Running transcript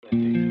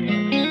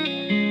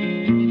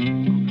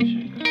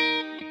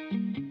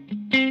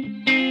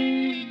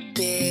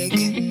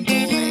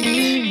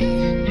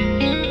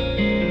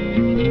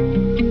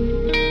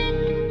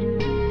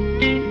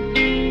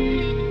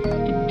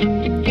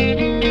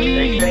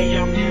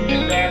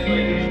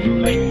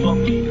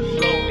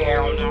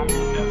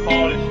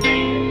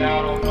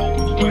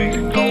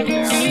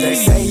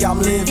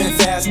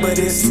fast, but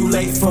it's too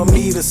late for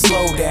me to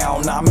slow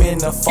down. I'm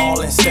in a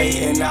fallen state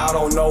and I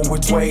don't know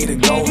which way to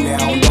go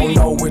now. Don't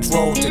know which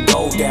road to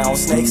go down.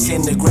 Snakes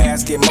in the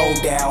grass get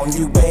mowed down.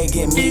 You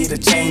begging me to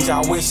change,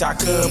 I wish I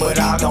could, but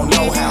I don't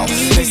know how.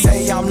 They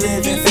say I'm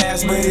living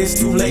fast, but it's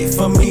too late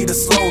for me to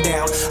slow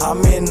down.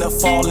 I'm in a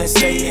fallen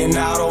state and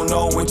I don't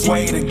know which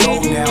way to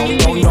go now.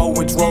 Don't know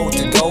which road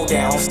to go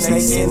down.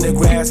 Snakes in the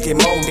grass get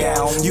mowed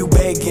down. You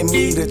begging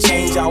me to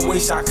change, I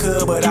wish I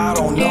could, but I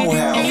don't know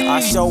how. I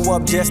show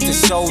up just to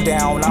show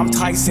down. I'm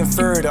Tyson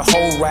for the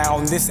whole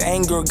round. This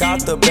anger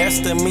got the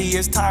best of me.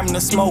 It's time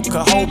to smoke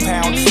a whole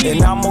pound.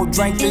 And I'm gonna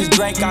drink this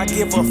drink. I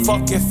give a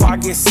fuck if I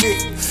get sick.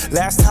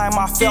 Last time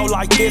I felt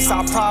like this,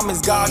 I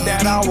promised God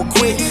that I would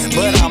quit.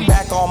 But I'm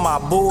back on my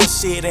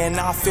bullshit and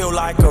I feel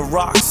like a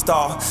rock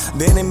star.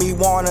 The enemy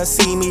wanna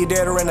see me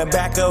dead or in the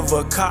back of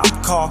a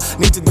cop car.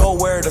 Need to go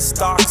where the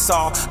stocks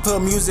are.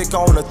 Put music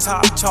on the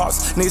top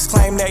charts. Niggas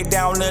claim they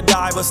down to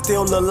die, but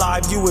still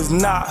alive. You is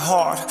not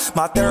hard.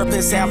 My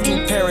therapist say I'm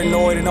too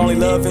paranoid, and only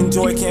love and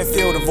joy can't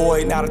fill the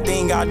void. Now the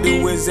thing I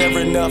do is ever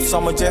enough, so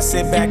I'ma just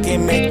sit back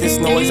and make this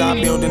noise. I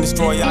build and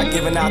destroy, I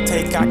give and I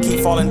take. I keep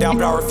falling down,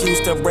 but I refuse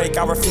to break.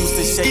 I refuse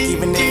to shake,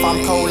 even if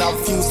I'm cold. I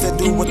refuse to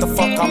do what the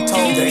fuck I'm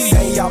told. They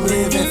say I'm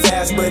living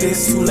fast, but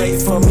it's too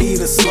late for me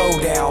to slow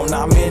down.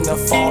 I'm in a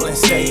fallen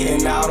state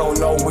and I don't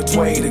know which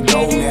way to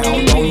go now.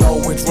 Don't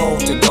know which road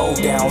to go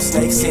down.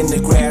 Snakes in the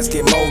grass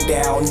get mowed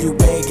down. You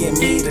begging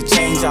me to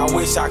change, I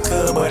wish I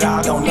could, but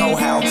I don't know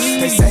how.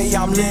 They say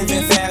I'm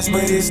living fast,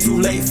 but it's too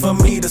late for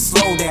me to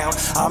slow down.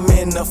 I'm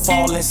in a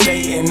fallen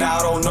state and I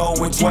don't know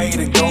which way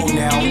to go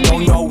now.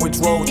 Don't know which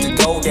road to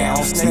go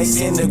down. Snakes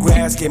in the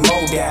grass get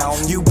mowed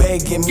down. You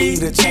begging me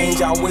to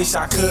change, I wish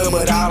I could,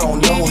 but I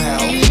don't know how.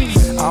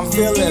 I'm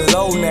feeling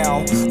low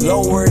now,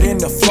 lower than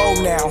the flow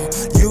now.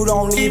 You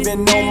don't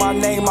even know my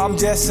name, I'm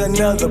just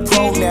another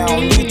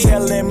pronoun. You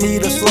telling me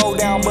to slow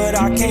down, but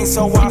I can't,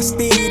 so I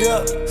speed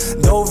up.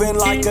 Dove in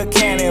like a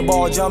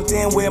cannonball, jumped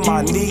in with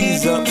my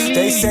knees up.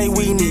 They say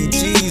we need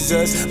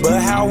Jesus,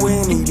 but how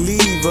when he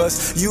leave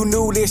us? You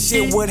knew this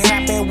shit would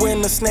happen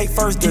when the snake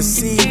first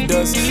deceived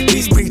us.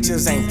 These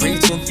preachers ain't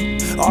preaching,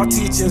 our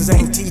teachers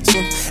ain't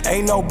teaching.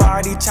 Ain't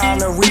nobody trying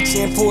to reach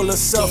and pull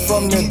us up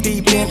from the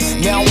deep end.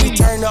 Now we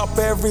turn up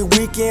every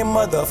weekend,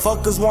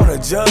 motherfuckers wanna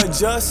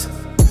judge us.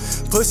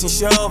 Push and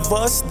shove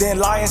us, then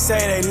lie and say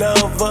they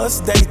love us.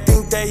 They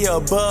think they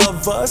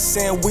above us,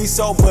 and we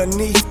so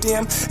beneath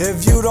them.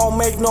 If you don't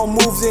make no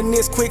moves in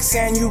this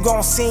quicksand, you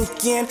gon'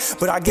 sink in.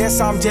 But I guess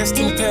I'm just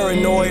too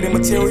paranoid, and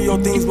material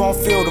things won't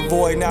fill the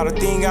void. Now the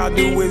thing I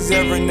do is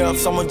ever enough,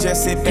 so I'ma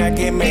just sit back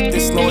and make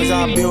this noise.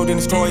 I build and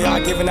destroy, I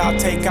give and I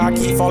take. I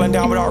keep falling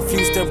down, but I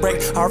refuse to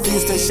break. I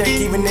refuse to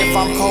shake, even if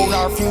I'm cold.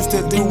 I refuse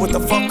to do what the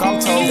fuck I'm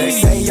told. They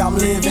say I'm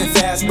living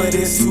fast, but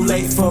it's too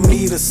late for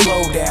me to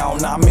slow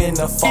down. I'm in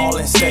a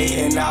fallen state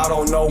and I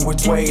don't know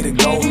which way to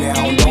go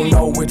now. Don't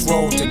know which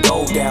road to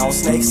go down.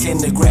 Snakes in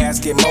the grass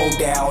get mowed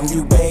down.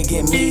 You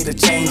begging me to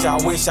change,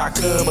 I wish I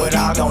could, but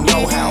I don't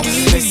know how.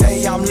 They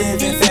say I'm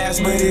living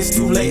fast, but it's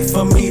too late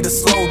for me to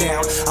slow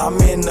down. I'm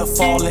in a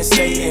fallen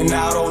state and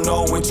I don't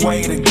know which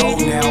way to go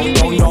now.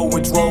 Don't know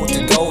which road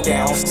to go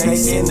down.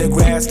 Snakes in the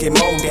grass get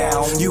mowed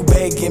down. You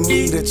begging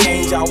me to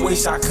change, I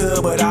wish I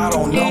could, but I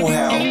don't know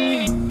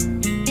how.